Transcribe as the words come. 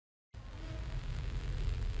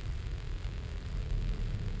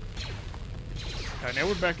Okay, now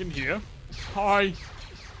we're back in here. Hi.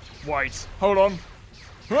 Wait, hold on.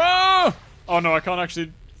 Ah! Oh no, I can't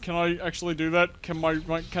actually. Can I actually do that? Can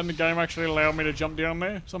can the game actually allow me to jump down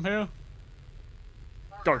there somehow?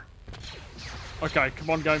 Go. Okay,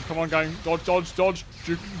 come on game, come on game. Dodge, dodge, dodge.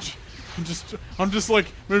 I'm just like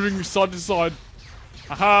moving side to side.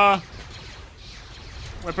 Aha!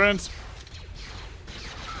 Weapons.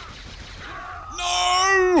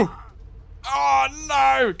 No! Oh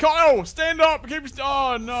no! Kyle, stand up! Keep.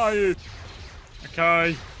 Oh no!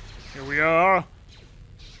 Okay, here we are.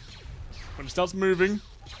 When it starts moving.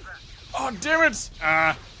 Oh damn it!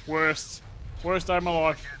 Ah, worst day of my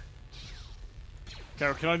life.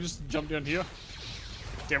 Okay, can I just jump down here?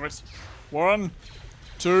 Damn it! 1,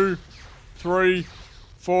 2, 3,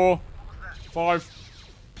 4, 5.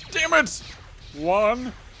 Damn it!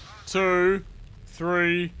 1, 2,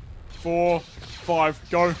 3, 4, 5.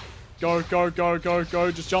 Go. Go, go, go, go, go.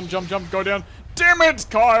 Just jump, jump, jump. Go down. Damn it,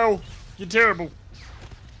 Kyle! You're terrible.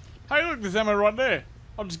 Hey, look, there's ammo right there.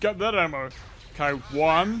 I'll just get that ammo. Okay,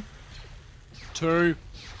 1, 2,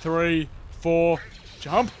 3, 4.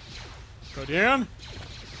 Jump. Go down.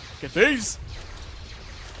 Get these.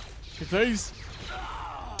 Get these.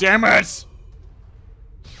 Damn it!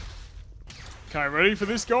 Okay, ready for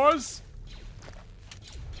this, guys?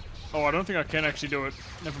 Oh, I don't think I can actually do it.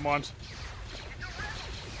 Never mind.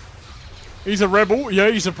 He's a rebel. Yeah,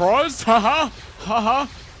 he's surprised. Haha. Haha.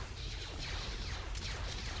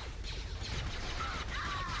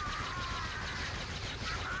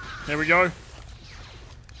 There we go.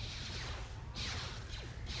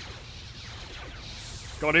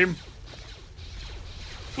 Got him.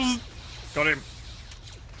 Got him.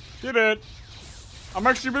 Did it. I'm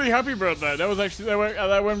actually really happy about that. That was actually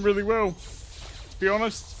that went really well. To be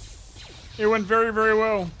honest, it went very, very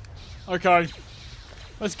well. Okay,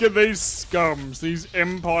 let's get these scums, these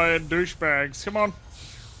Empire douchebags. Come on.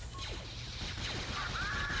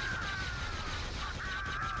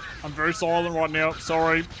 I'm very silent right now.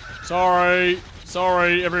 Sorry, sorry,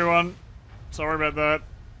 sorry, everyone. Sorry about that.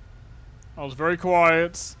 I was very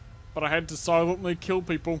quiet, but I had to silently kill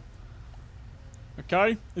people.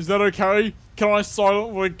 Okay? Is that okay? Can I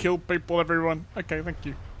silently kill people, everyone? Okay, thank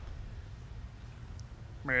you.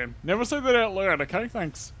 Man, never say that out loud, okay?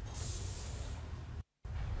 Thanks.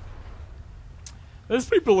 There's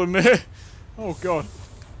people in there. Oh, God.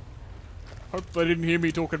 Hope they didn't hear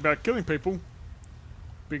me talking about killing people.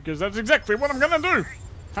 Because that's exactly what I'm gonna do!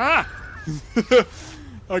 Ha!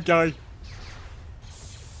 Okay.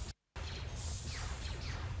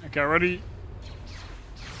 Okay, ready?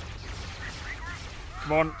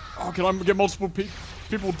 Come on. Oh, can I get multiple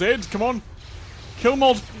people dead? Come on. Kill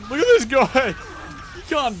multiple. Look at this guy. You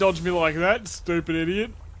can't dodge me like that, stupid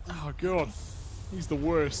idiot. Oh, God. He's the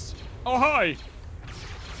worst. Oh, hi.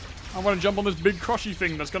 I want to jump on this big crushy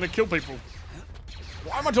thing that's going to kill people.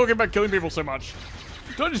 Why am I talking about killing people so much?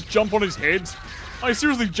 Did I just jump on his head? I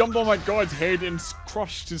seriously jumped on that guy's head and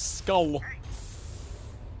crushed his skull.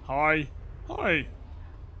 Hi. Hi.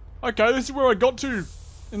 Okay, this is where I got to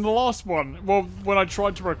in the last one. Well, when I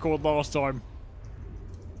tried to record last time.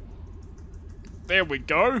 There we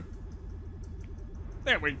go.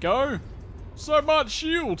 There we go. So much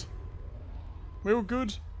shield. We all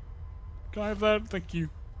good? Can I have that? Thank you.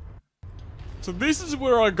 So this is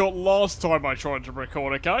where I got last time I tried to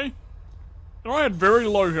record, okay? And I had very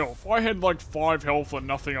low health. I had like 5 health or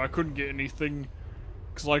nothing. I couldn't get anything.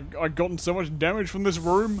 Because I'd gotten so much damage from this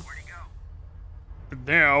room. But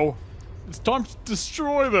now, it's time to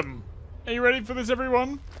destroy them. Are you ready for this,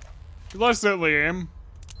 everyone? Because I certainly am.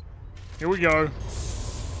 Here we go.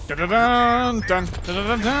 Oh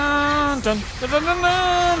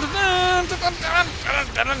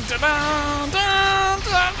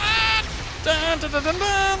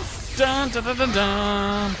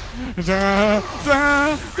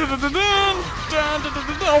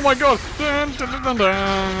my god!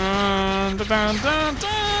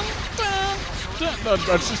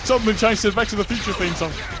 I just suddenly changed it back to the Future theme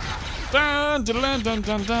song.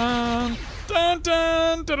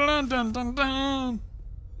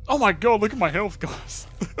 Oh my god, look at my health, guys.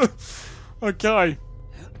 Okay.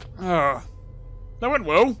 That went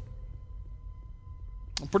well.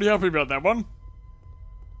 I'm pretty happy about that one.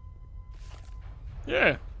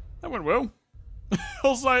 Yeah, that went well.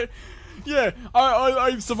 I'll say, yeah,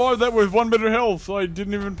 I survived that with 1 bit of health. I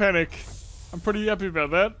didn't even panic. I'm pretty happy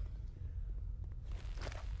about that.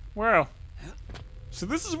 Wow. So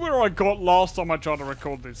this is where I got last time I tried to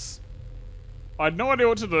record this. I had no idea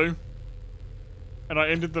what to do. And I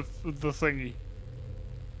ended the thingy.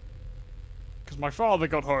 Because my father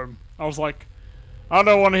got home. I was like, I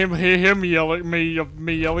don't want him hear him yelling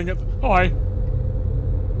me yelling at. Oh, hi.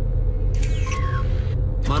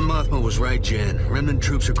 Mon Mothma was right, Jan. Remnant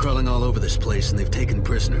troops are crawling all over this place and they've taken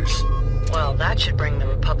prisoners. Well, that should bring the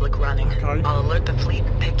Republic running. Okay. I'll alert the fleet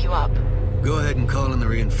and pick you up. Go ahead and call in the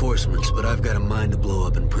reinforcements, but I've got a mine to blow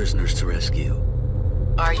up and prisoners to rescue.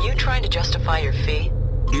 Are you trying to justify your fee?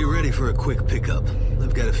 Be ready for a quick pickup.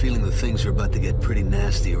 I've got a feeling that things are about to get pretty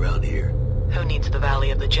nasty around here. Who needs the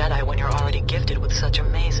Valley of the Jedi when you're already gifted with such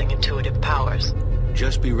amazing intuitive powers?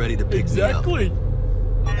 Just be ready to pick me up. Exactly.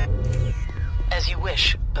 As you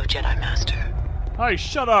wish, O Jedi Master. Hey,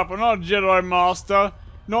 shut up. I'm not a Jedi Master.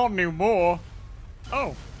 Not anymore.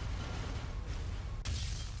 Oh.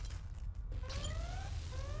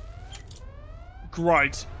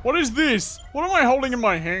 Great. What is this? What am I holding in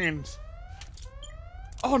my hand?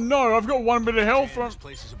 Oh no, I've got one bit of health from... This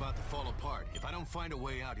place is about to fall apart. If I don't find a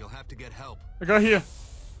way out, you'll have to get help. I go here.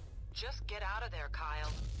 Just get out of there,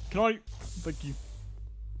 Kyle. Can I... Thank you.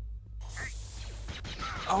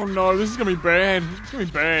 Oh no, this is gonna be bad. It's gonna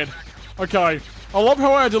be bad. Okay. I love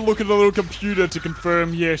how I had to look at a little computer to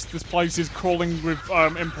confirm, yes, this place is crawling with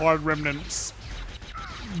Empire remnants.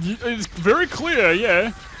 It's very clear,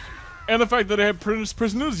 yeah. And the fact that it had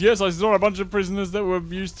prisoners, yes, I saw a bunch of prisoners that were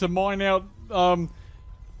used to mine out, I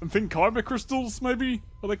think kyber crystals, maybe?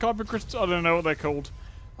 Are they kyber crystals? I don't know what they're called.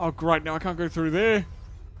 Oh great, now I can't go through there.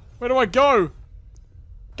 Where do I go?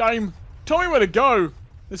 Game, tell me where to go.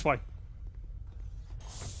 This way.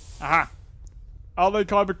 Aha. Are they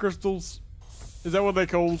kyber crystals? Is that what they're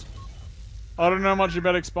called? I don't know much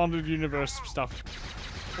about expanded universe stuff.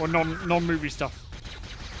 Or non-movie stuff.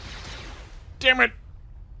 Damn it!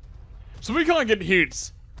 So we can't get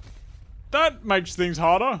hits. That makes things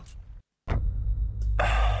harder.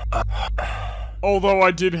 Although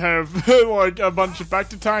I did have, like, a bunch of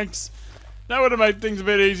Bacta tanks. That would have made things a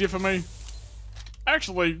bit easier for me.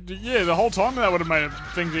 Actually, yeah, the whole time that would have made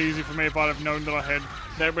things easier for me if I'd have known that I had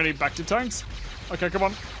that many Bacta tanks. Okay, come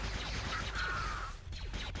on.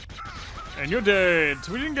 And you're dead.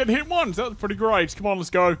 We didn't get hit once. That was pretty great. Come on,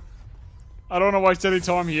 let's go. I don't want to waste any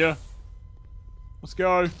time here. Let's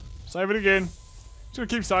go. Save it again. Just gonna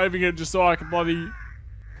keep saving it just so I can bloody...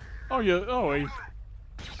 Oh, yeah. Oh,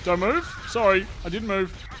 don't move? Sorry, I didn't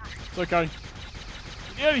move. It's okay.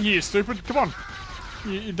 Get out of here, stupid. Come on.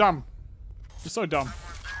 You're dumb. You're so dumb.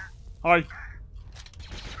 Hi.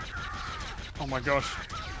 Oh my gosh.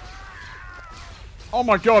 Oh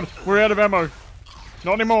my god, we're out of ammo.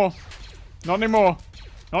 Not anymore. Not anymore.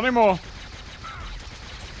 Not anymore.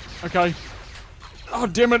 Okay. Oh,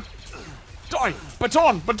 damn it. Die!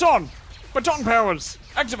 Baton! Baton! Baton powers!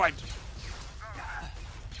 Activate!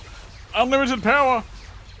 Unlimited power!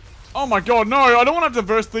 Oh my god, no! I don't want to have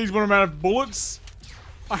to verse these when I'm out of bullets.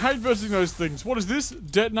 I hate versing those things. What is this?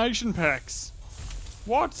 Detonation packs.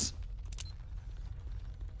 What?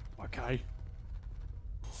 Okay.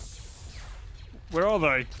 Where are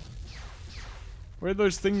they? Where'd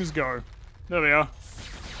those things go? There they are.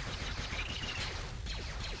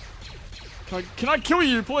 Can I kill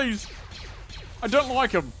you, please? I don't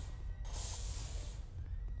like them.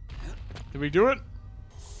 Did we do it?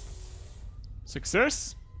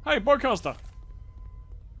 Success? Hey, bowcaster.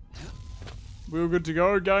 We all good to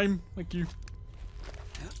go, game? Thank you.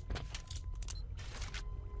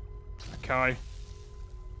 Okay.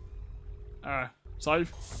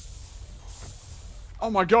 Save. Oh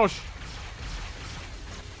my gosh.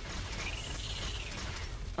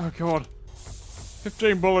 Oh god.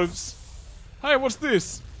 15 bullets. Hey, what's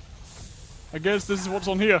this? I guess this is what's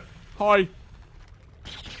on here. Hi.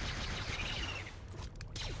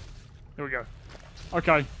 There we go.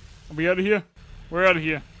 Okay. Are we out of here? We're out of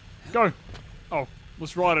here. Go. Oh,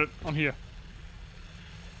 let's ride it on here.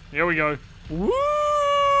 Here we go. Woo!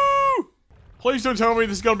 Please don't tell me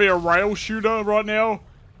this is going to be a rail shooter right now.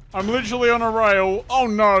 I'm literally on a rail. Oh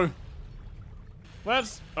no.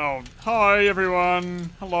 That's... Oh, hi everyone.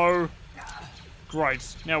 Hello.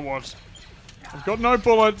 Great. Now what? I've got no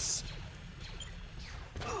bullets.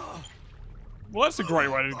 Well, that's a great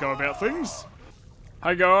way to go about things.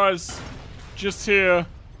 Hey guys. Just here.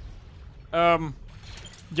 Yep.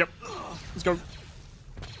 Let's go.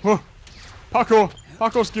 Huh. Parkour.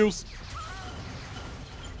 Parkour skills.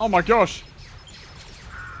 Oh my gosh.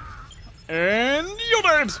 And you're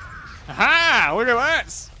dead. Aha! Look at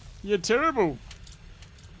that. You're terrible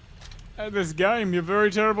at this game. You're very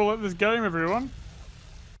terrible at this game, everyone.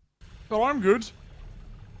 But I'm good.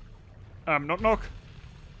 Knock knock.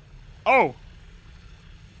 Oh.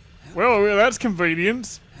 Well, that's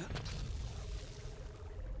convenient.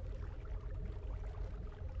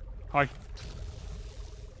 Hi.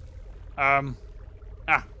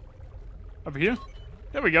 Over here?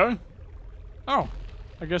 There we go. Oh.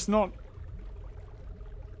 I guess not.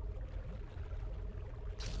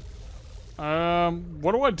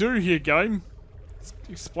 What do I do here, game?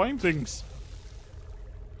 Explain things.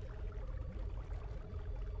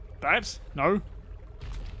 That? No.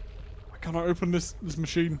 Why can't I open this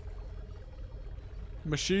machine?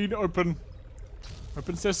 Machine open.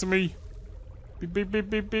 Open sesame. Beep beep beep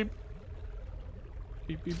beep beep.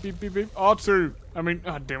 Beep beep beep beep beep. R2. I mean,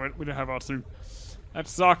 ah, damn it, we don't have R2. That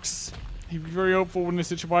sucks. He'd be very helpful in this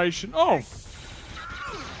situation. Oh!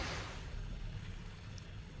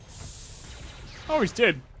 Oh, he's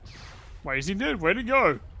dead. Wait, is he dead? Where'd he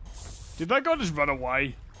go? Did that guy just run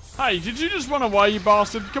away? Hey, did you just run away, you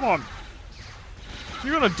bastard? Come on. If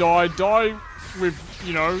you're gonna die, die with,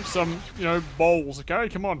 you know, some, you know, bowls, okay?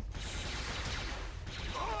 Come on.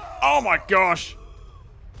 Oh my gosh!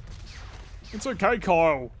 It's okay,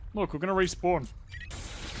 Kyle. Look, we're gonna respawn.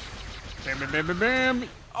 Bam, bam, bam, bam, bam.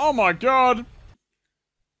 Oh my god!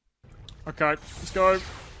 Okay, let's go.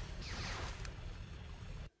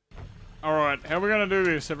 Alright, how are we gonna do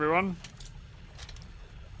this, everyone?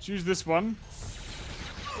 Let's use this one.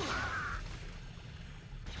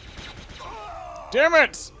 Damn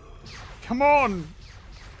it! Come on!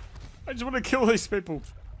 I just want to kill these people.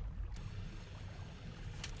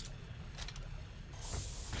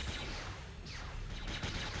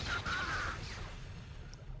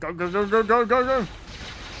 Go, go, go, go, go, go, go!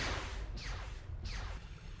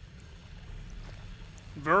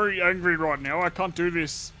 Very angry right now. I can't do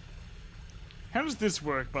this. How does this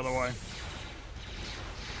work, by the way?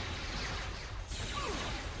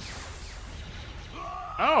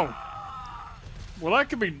 Oh! Well, that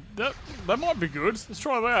could be... That might be good. Let's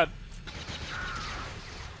try that.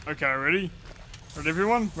 Okay, ready? Ready,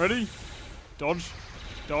 everyone? Ready? Dodge.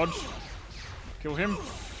 Dodge. Kill him.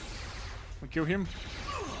 We kill him.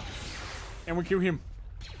 And we kill him.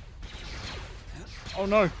 Oh,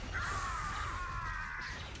 no.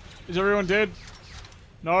 Is everyone dead?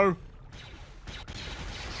 No.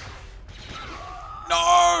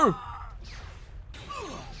 No!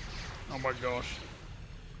 Oh my gosh.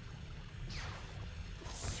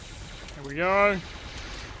 Here we go.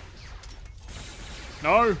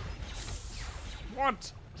 No.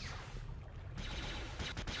 What?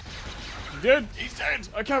 He dead? He's dead.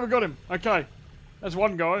 Okay, we got him. Okay. That's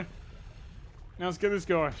one guy. Now let's get this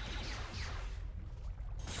guy.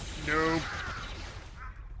 Nope.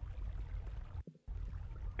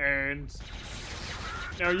 And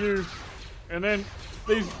now you. And then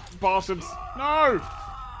these bastards. No!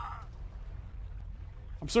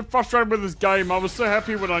 I'm so frustrated with this game. I was so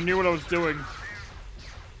happy when I knew what I was doing.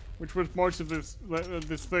 Which was most of this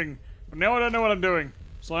thing. But now I don't know what I'm doing.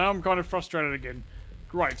 So now I'm kind of frustrated again.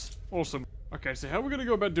 Great. Awesome. Okay, so how are we going to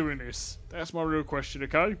go about doing this? That's my real question,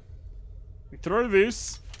 okay? We throw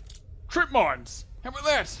this. Trip mines! How about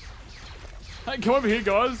that? Hey, come over here,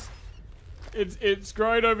 guys. It's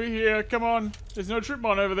great over here. Come on. There's no trip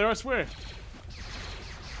mine over there, I swear.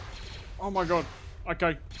 Oh my god.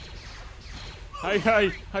 Okay. Hey,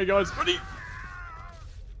 hey, hey guys. Ready?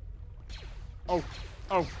 Oh,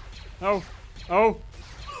 oh, oh, oh,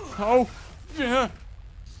 oh, yeah.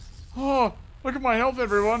 Oh, look at my health,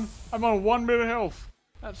 everyone. I'm on 1 minute health.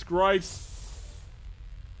 That's great.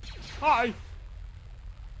 Hi.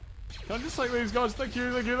 Can I just take these guys? Thank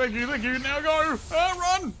you, thank you, thank you, thank you. Now go.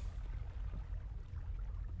 Run.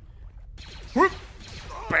 Whoop.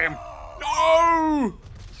 Bam. No.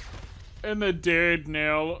 And they're dead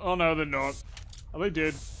now. Oh no, they're not. Are they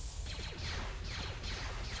dead?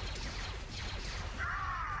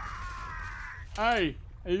 Hey,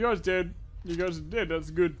 are you guys dead? You guys are dead, that's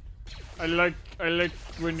good. I like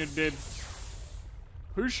when you're dead.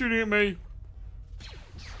 Who's shooting at me?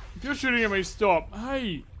 If you're shooting at me, stop.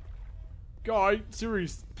 Hey! Guy,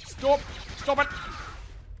 serious. Stop! Stop it!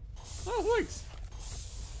 Oh, thanks.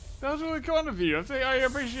 That was really kind of you. I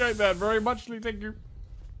appreciate that very muchly, thank you.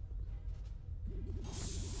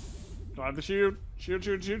 Do I have the shield? Shield,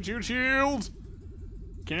 shield, shield, shield, shield!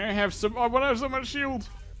 Can I have some? I want to have so much shield!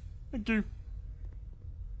 Thank you.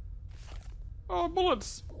 Oh,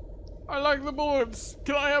 bullets! I like the bullets!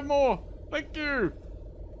 Can I have more? Thank you!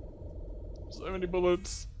 So many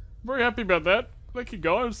bullets. Very happy about that. Thank you,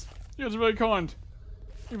 guys. You guys are very kind.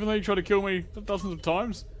 Even though you tried to kill me dozens of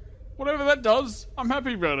times. Whatever that does, I'm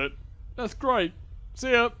happy about it. That's great.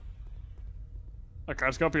 See ya! Okay,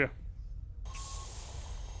 let's go up here.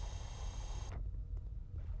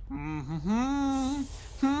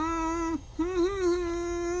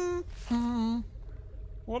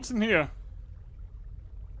 What's in here?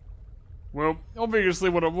 Well, obviously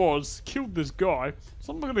what it was, killed this guy,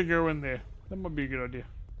 so I'm not gonna go in there. That might be a good idea.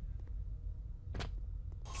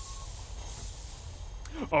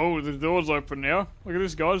 Oh, the door's open now. Look at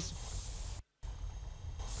this, guys.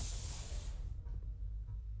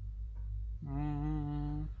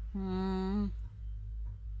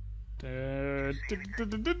 Hey!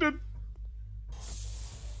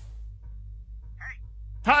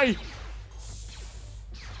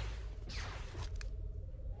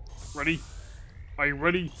 Ready? Are you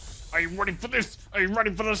ready? Are you ready for this? Are you ready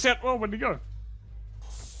for the set? Oh, where'd he go?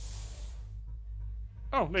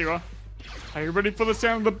 Oh, there you are. Are you ready for the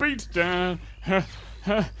sound of the beat? Dun, ha,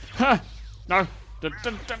 ha, ha. No. Dun,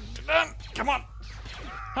 dun, dun, dun, dun. Come on.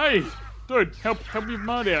 Hey, dude, help your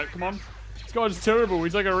mate out. Come on. This guy's terrible.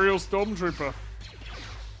 He's like a real stormtrooper.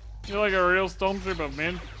 You're like a real stormtrooper,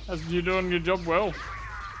 man. You're doing your job well.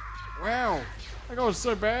 Wow, that guy was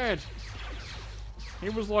so bad. He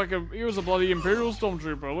was a bloody Imperial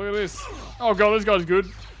stormtrooper. Look at this. Oh god, this guy's good.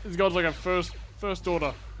 This guy's like a first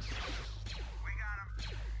order.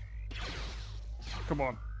 Come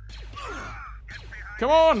on. Come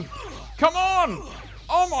on! Come on!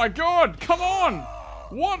 Oh my god, come on!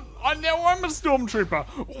 What? Now I'm a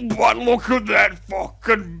stormtrooper. But look at that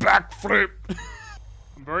fucking backflip.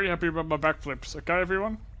 I'm very happy about my backflips. Okay,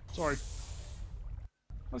 everyone? Sorry.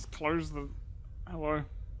 Let's close the... Hello.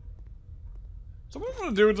 So what I'm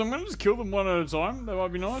gonna do is I'm gonna just kill them one at a time. That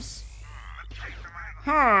might be nice.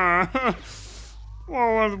 Huh.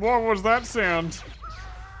 What was that sound?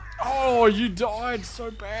 Oh, you died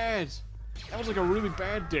so bad. That was like a really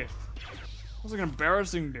bad death. That was like an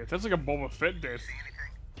embarrassing death. That's like a Boba Fett death.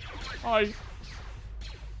 Hi.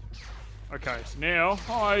 Okay, so now,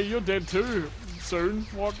 hi, you're dead too. Soon,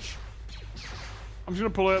 watch. I'm just gonna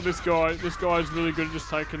pull out this guy. This guy's really good at just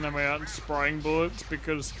taking them out and spraying bullets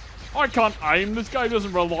because I can't aim. This guy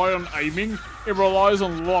doesn't rely on aiming. It relies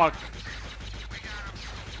on luck.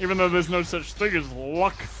 Even though there's no such thing as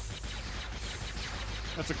luck.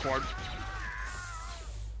 That's a quote.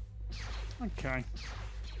 Okay.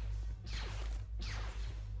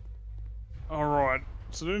 Alright.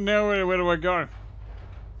 So now where do I go?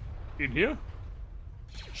 In here?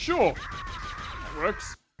 Sure. That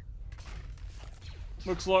works.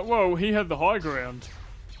 Looks like, whoa, he had the high ground.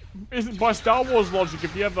 Isn't by Star Wars logic,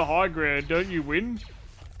 if you have the high ground, don't you win?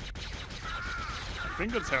 I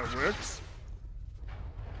think that's how it works.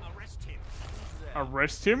 Arrest him.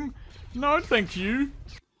 Arrest him? No, thank you.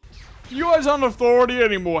 You guys aren't authority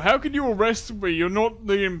anymore. How can you arrest me? You're not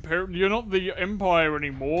the Empire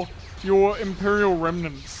anymore. You're Imperial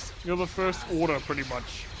remnants. You're the First Order, pretty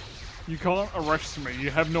much. You can't arrest me. You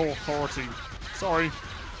have no authority. Sorry.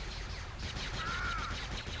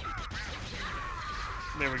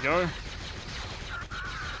 There we go.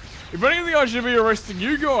 If anything, I should be arresting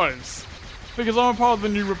you guys. Because I'm a part of the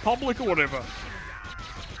New Republic or whatever.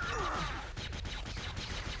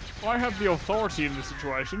 I have the authority in this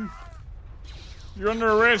situation. You're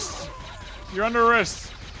under arrest. You're under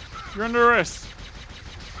arrest. You're under arrest.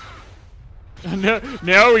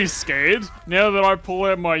 Now he's scared. Now that I pull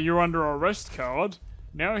out my you're under arrest card,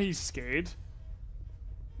 now he's scared.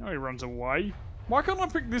 Now he runs away. Why can't I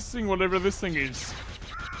pick this thing, whatever this thing is?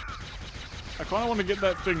 I kind of want to get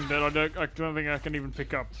that thing that I don't think I can even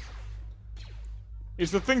pick up.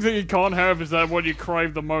 It's the things that you can't have is that what you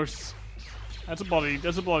crave the most. That's a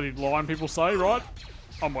bloody line people say, right?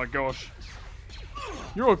 Oh my gosh.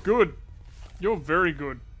 You're good. You're very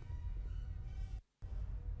good.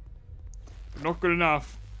 But not good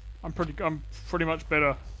enough. I'm pretty much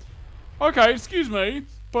better. Okay, excuse me,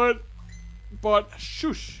 but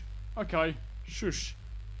shush. Okay, shush.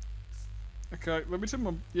 Okay, let me turn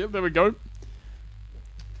my... Yeah, there we go.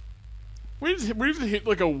 We just hit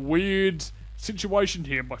like a weird situation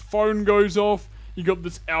here. My phone goes off. You got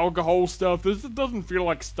this alcohol stuff. This doesn't feel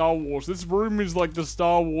like Star Wars. This room is like the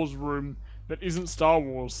Star Wars room that isn't Star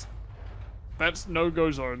Wars. That's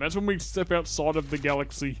no-go zone. That's when we step outside of the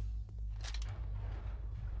galaxy.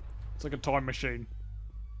 It's like a time machine.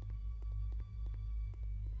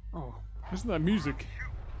 Oh, isn't that music?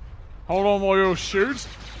 Hold on while you shoot.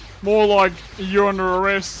 More like you're under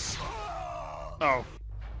arrest. Oh.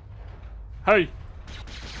 Hey.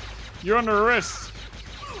 You're under arrest.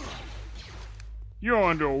 You're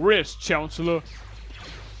under arrest, Chancellor.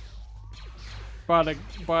 By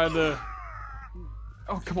the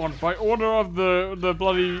oh come on, by order of the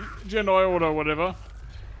bloody Jedi Order or whatever.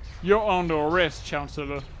 You're under arrest,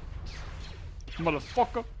 Chancellor.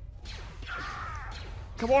 Motherfucker.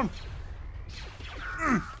 Come on.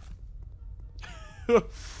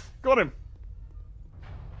 Got him.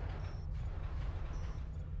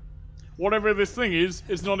 Whatever this thing is,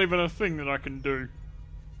 it's not even a thing that I can do.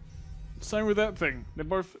 Same with that thing. They're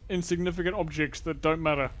both insignificant objects that don't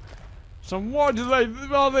matter. So why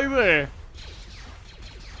are they there?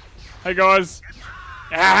 Hey guys.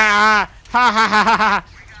 Ah! Ha ha ha ha!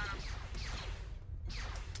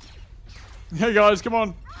 Hey guys, come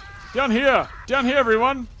on. Down here! Down here,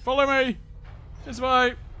 everyone! Follow me! This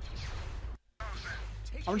way!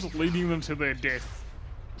 I'm just leading them to their death.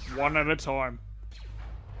 One at a time.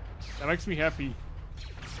 That makes me happy.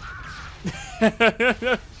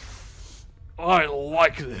 I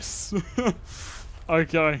like this.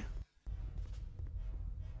 Okay.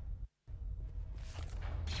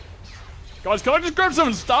 Guys, can I just grab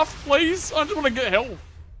some stuff, please? I just want to get health.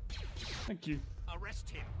 Thank you. Arrest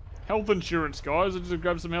him. Health insurance, guys. I just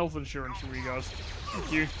grabbed some health insurance from you guys.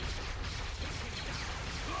 Thank you.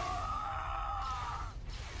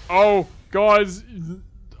 Oh, guys,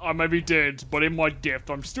 I may be dead, but in my death,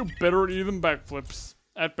 I'm still better at you than backflips.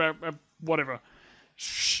 At whatever.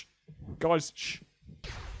 Shh. Guys, shh.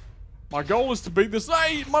 My goal is to beat this.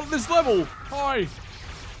 Hey, this level. Hi.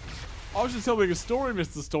 I was just telling a story,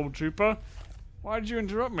 Mr. Stormtrooper. Why did you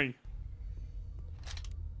interrupt me?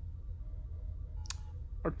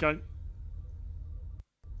 Okay.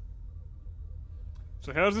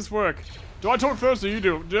 So how does this work? Do I talk first or you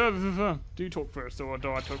do? Do you talk first or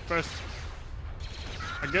do I talk first?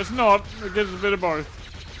 I guess not. I guess it's a bit of both.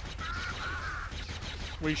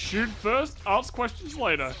 We shoot first, ask questions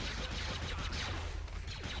later.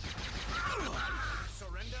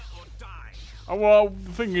 Surrender or die. Oh, well,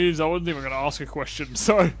 the thing is, I wasn't even going to ask a question,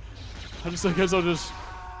 so I guess I'll just...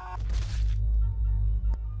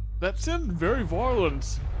 That sounded very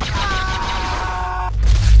violent.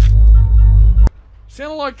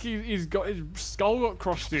 Sounded like his skull got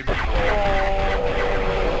crushed in.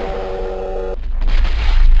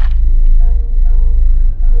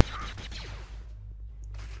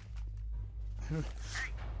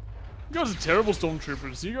 You guys are terrible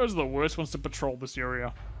stormtroopers. You guys are the worst ones to patrol this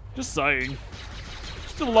area. Just saying.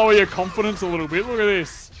 Just to lower your confidence a little bit. Look at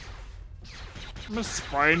this. I'm just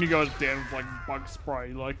spraying you guys down with like bug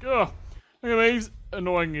spray. Like, ugh. Look at these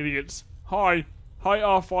annoying idiots. Hi. Hi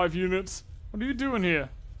R5 units. What are you doing here?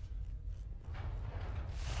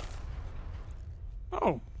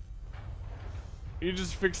 Oh. You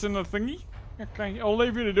just fixing the thingy? Okay, I'll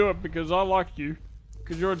leave you to do it because I like you.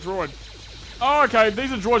 Because you're a droid. Oh, okay,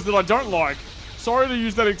 these are droids that I don't like. Sorry to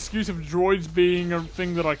use that excuse of droids being a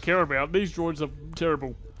thing that I care about. These droids are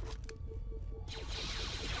terrible.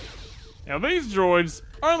 Now, these droids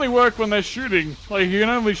only work when they're shooting. Like, you can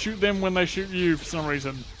only shoot them when they shoot you for some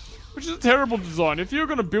reason. Which is a terrible design. If you're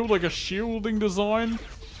going to build, like, a shielding design,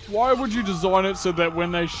 why would you design it so that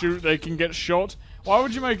when they shoot, they can get shot? Why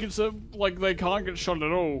would you make it so, like, they can't get shot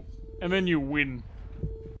at all? And then you win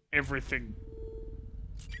everything.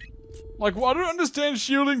 Like, well, I don't understand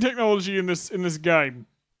shielding technology in this game.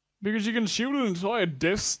 Because you can shield an entire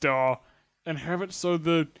Death Star and have it so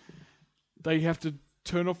that they have to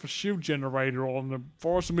turn off a shield generator on the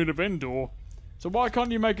Forest Mid of Endor. So why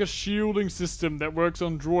can't you make a shielding system that works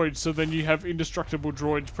on droids so then you have indestructible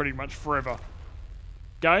droids pretty much forever?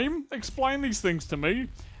 Game? Explain these things to me.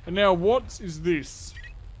 And now what is this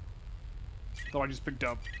that I just picked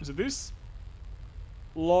up? Is it this?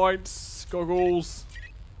 Lights, goggles...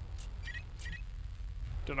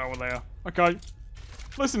 Don't know what they are. Okay.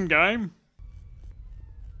 Listen, game.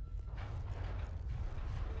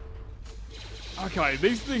 Okay,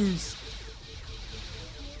 these things...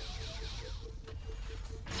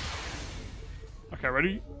 Okay,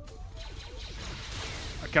 ready?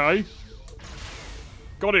 Okay.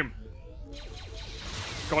 Got him.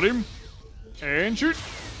 Got him. And shoot.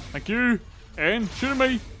 Thank you. And shoot at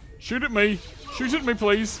me. Shoot at me. Shoot at me,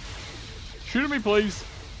 please. Shoot at me, please.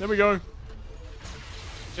 There we go.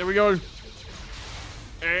 There we go.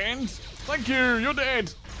 And thank you, you're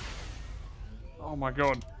dead. Oh my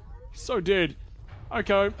god. So dead.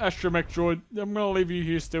 Okay, astromech droid. I'm gonna leave you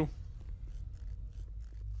here still.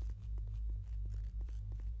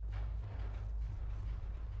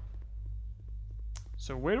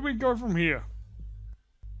 So where do we go from here?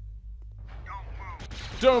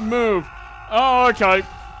 Don't move. Oh, okay.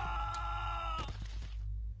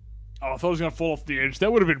 Oh, I thought I was gonna fall off the edge.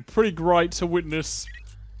 That would have been pretty great to witness.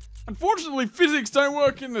 Unfortunately, physics don't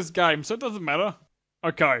work in this game, so it doesn't matter.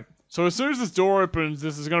 Okay, so as soon as this door opens,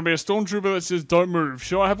 this is going to be a stormtrooper that says, don't move.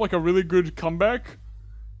 Should I have, like, a really good comeback?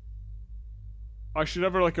 I should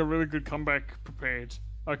have, like, a really good comeback prepared.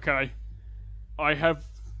 Okay. I have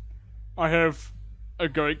a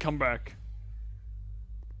great comeback.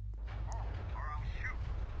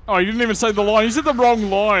 Oh, you didn't even say the line. You said the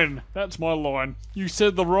wrong line. That's my line. You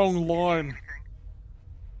said the wrong line.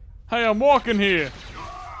 Hey, I'm walking here.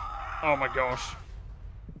 Oh my gosh.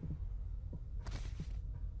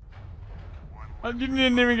 I didn't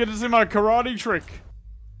even get to see my karate trick.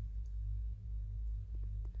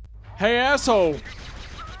 Hey, asshole.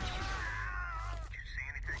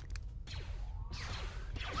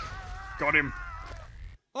 Got him.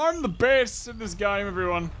 I'm the best at this game,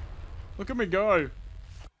 everyone. Look at me go.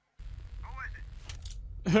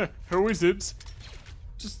 Who is it?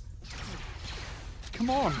 Just...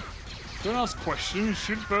 Come on. Don't ask questions.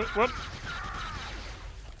 Shoot first. What?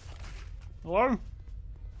 Hello?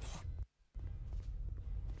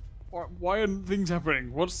 Why are things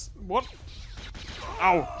happening? What?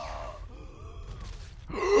 Ow.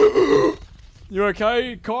 You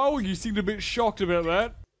okay, Kyle? You seemed a bit shocked about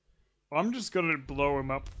that. I'm just gonna blow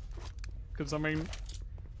him up. Because, I mean,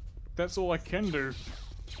 that's all I can do.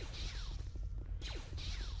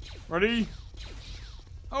 Ready?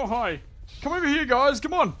 Oh, hi. Come over here, guys.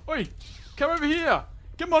 Come on. Oi. Come over here.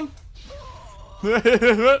 Come on.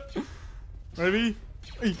 Ready?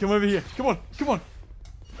 Hey, come over here. Come on. Come on.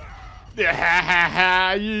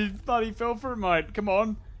 Yeah, you bloody fell for it, mate. Come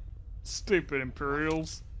on. Stupid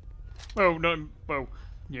Imperials. Well, no, well,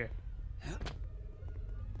 yeah.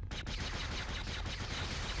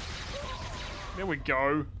 There we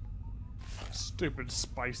go. Stupid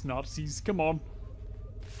space Nazis. Come on.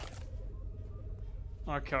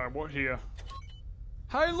 Okay, what here?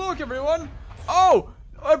 Hey, look, everyone! Oh!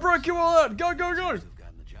 I broke you all out! Go, go, go!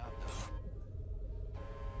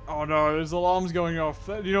 Oh no, there's alarms going off.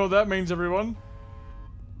 You know what that means, everyone?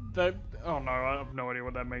 That... Oh no, I have no idea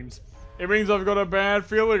what that means. It means I've got a bad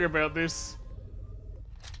feeling about this.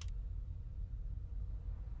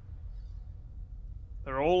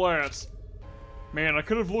 They're all out. Man, I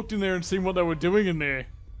could have looked in there and seen what they were doing in there.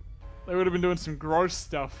 They would have been doing some gross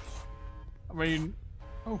stuff. I mean...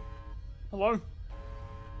 Oh. Hello?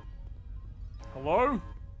 Hello?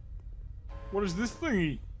 What is this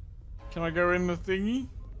thingy? Can I go in the thingy?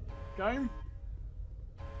 Game?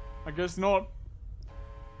 I guess not.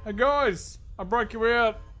 Hey guys! I broke you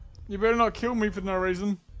out. You better not kill me for no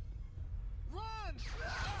reason. Run!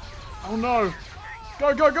 Oh no!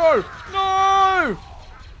 Go, go, go! No!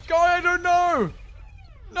 Guy, I don't know!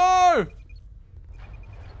 No!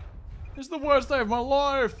 This is the worst day of my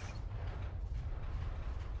life!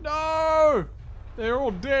 No! They're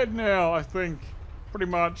all dead now, I think. Pretty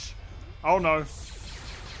much. Oh no.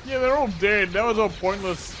 Yeah, they're all dead. That was all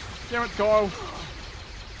pointless. Damn it, Kyle.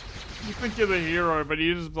 You think you're the hero, but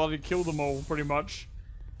you just bloody killed them all, pretty much.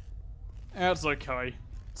 That's okay.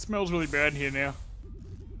 It smells really bad here now.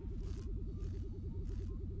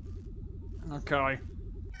 Okay.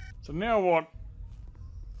 So now what?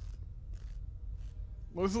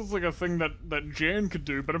 Well, this looks like a thing that Jan could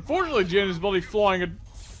do, but unfortunately Jan is bloody flying a...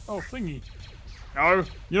 Oh, thingy. No,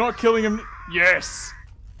 you're not killing him. Yes!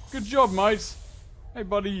 Good job, mate. Hey,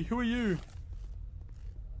 buddy, who are you?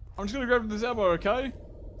 I'm just gonna grab this ammo, okay?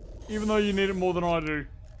 Even though you need it more than I do.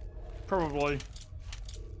 Probably.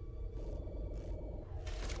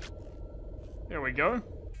 There we go.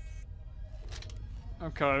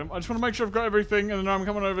 Okay, I just want to make sure I've got everything, and then I'm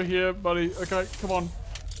coming over here, buddy. Okay, come on.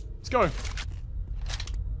 Let's go.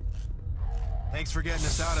 Thanks for getting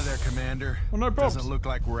us out of there, Commander. Well, no problems. Doesn't look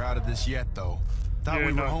like we're out of this yet, though. Thought Yeah,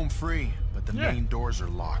 we no. were home free, but the main doors are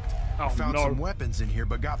locked. Oh, Found no. some weapons in here,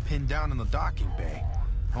 but got pinned down in the docking bay.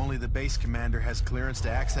 Only the base commander has clearance to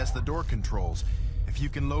access the door controls. If you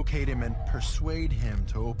can locate him and persuade him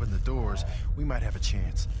to open the doors, we might have a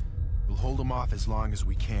chance. We'll hold him off as long as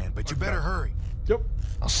we can, but you better hurry. Yep.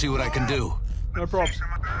 I'll see what I can do. No props.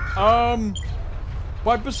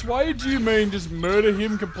 By persuade, do you mean just murder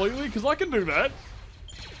him completely? Because I can do that.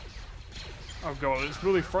 Oh god, it's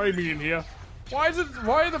really framing in here. Why is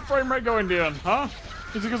the frame rate going down, huh?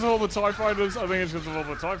 Is it because of all the TIE fighters? I think it's because of all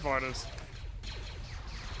the TIE fighters.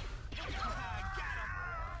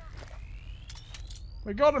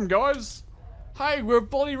 We got him, guys. Hey, we're a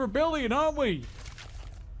bloody rebellion, aren't we?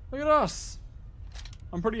 Look at us.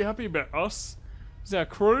 I'm pretty happy about us. This is our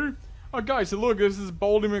crew. Okay, so look, this is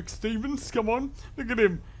Baldy McStevens. Come on, look at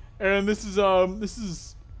him. And this is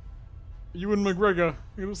Ewan McGregor.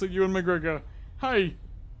 It looks like Ewan McGregor. Hey,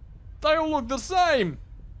 they all look the same.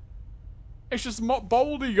 It's just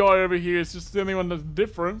Baldy guy over here. It's just the only one that's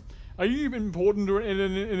different. Are you even important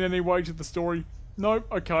in any way to the story? Nope.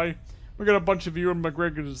 Okay. We got a bunch of Ewan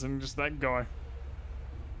McGregors and just that guy.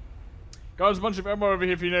 Guys, a bunch of ammo over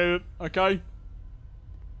here if you need it. Okay.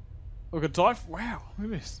 Look at TIE. Wow,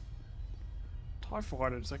 look at this. TIE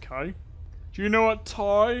fighters. Okay. Do you know what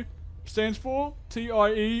TIE stands for?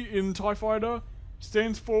 T-I-E in TIE fighter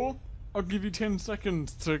stands for? I'll give you 10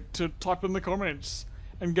 seconds to type in the comments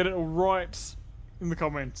and get it right in the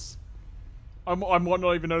comments. I might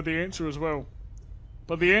not even know the answer as well.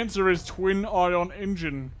 But the answer is twin ion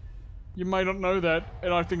engine. You may not know that,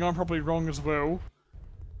 and I think I'm probably wrong as well.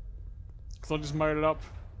 Because I just made it up.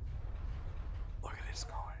 Look at this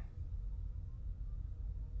guy.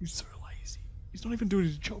 He's so He's not even doing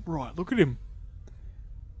his job right. Look at him.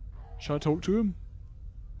 Should I talk to him?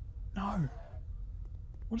 No.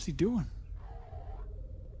 What is he doing?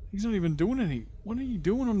 He's not even doing any. What are you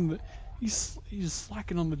doing on the... He's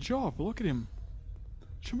slacking on the job. Look at him.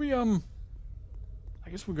 Should we, I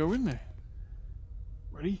guess we'll go in there.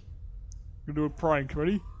 Ready? Gonna do a prank.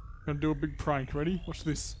 Ready? Gonna do a big prank. Ready? Watch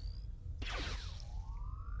this.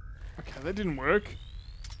 Okay, that didn't work.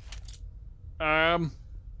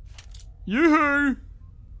 Yoo-hoo!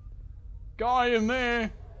 Guy in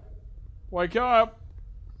there! Wake up!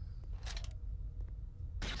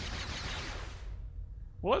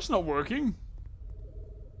 Well, that's not working.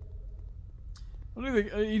 I don't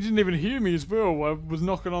think he didn't even hear me as well. I was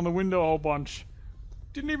knocking on the window a whole bunch.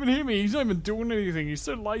 Didn't even hear me. He's not even doing anything. He's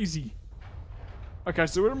so lazy. Okay,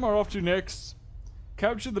 so where am I off to next?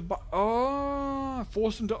 Capture the oh,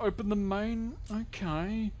 force him to open the main.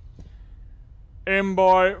 Okay. And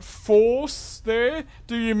by force there,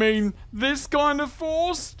 do you mean this kind of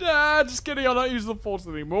force? Ah, just kidding. I don't use the force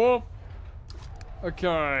anymore.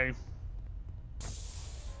 Okay.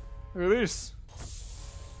 Look at this.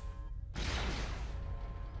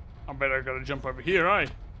 I bet I gotta jump over here, eh?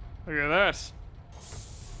 Look at that.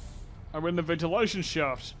 I'm in the ventilation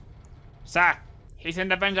shaft. Sir, he's in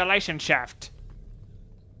the ventilation shaft.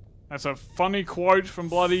 That's a funny quote from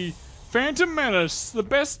bloody Phantom Menace, the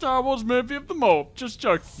best Star Wars movie of them all. Just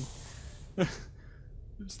joking.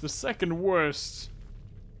 It's the second worst.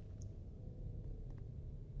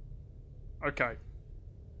 Okay.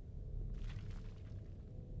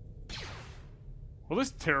 Well,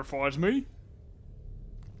 this terrifies me.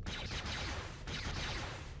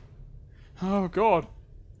 Oh, God.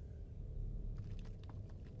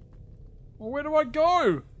 Well, where do I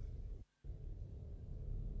go?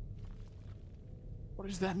 What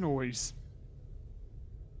is that noise?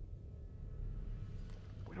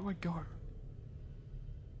 Where do I go?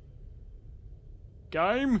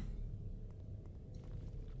 Game?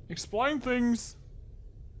 Explain things.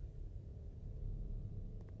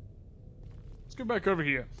 Let's go back over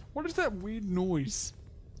here. What is that weird noise?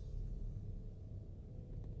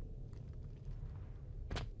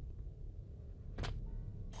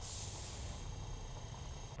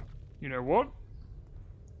 You know what?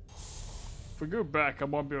 If we go back, I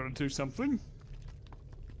might be able to do something.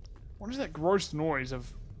 What is that gross noise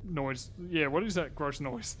of noise? Yeah, what is that gross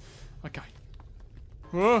noise? Okay.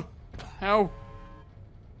 How?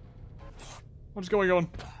 What's going on?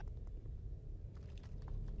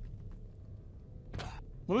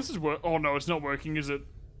 Well, this is work. Oh no, it's not working, is it?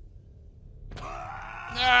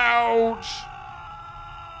 Ouch!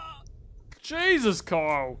 Jesus,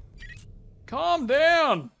 Kyle! Calm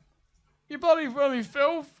down! You bloody only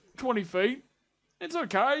fell 20 feet. It's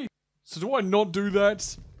okay. So do I not do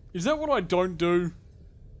that? Is that what I don't do?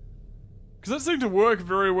 Because that seemed to work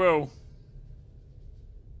very well.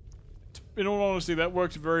 In all honesty, that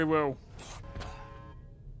worked very well.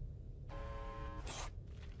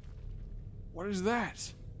 What is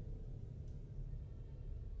that?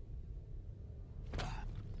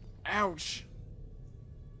 Ouch.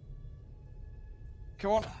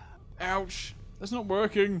 Come on. Ouch. That's not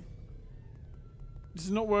working. This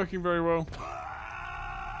is not working very well.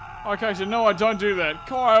 Okay, so no, I don't do that.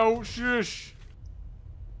 Kyle, shush.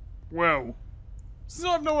 Well, since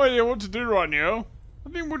I have no idea what to do right now, I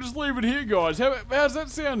think we'll just leave it here, guys. How's that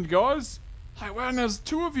sound, guys? Hey, wow, there's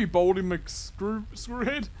two of you, Baldy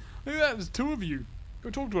McScrewhead. I think there's two of you.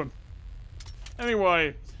 Go talk to him.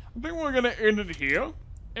 Anyway, I think we're going to end it here.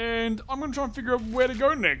 And I'm going to try and figure out where to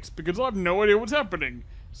go next, because I have no idea what's happening.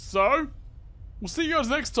 So, we'll see you guys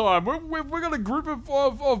next time. We've got a group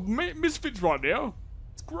of misfits right now.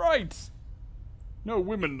 It's great. No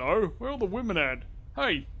women, though. Where are all the women at?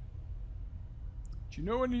 Hey. Do you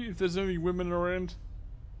know if there's any women around?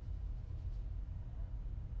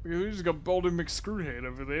 Because we just got Baldy McScrewhead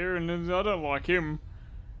over there, and I don't like him.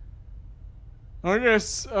 I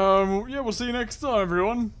guess, yeah, we'll see you next time,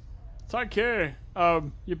 everyone. Take care.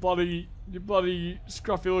 You bloody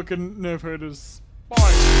scruffy looking nerf herders.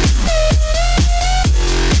 Bye.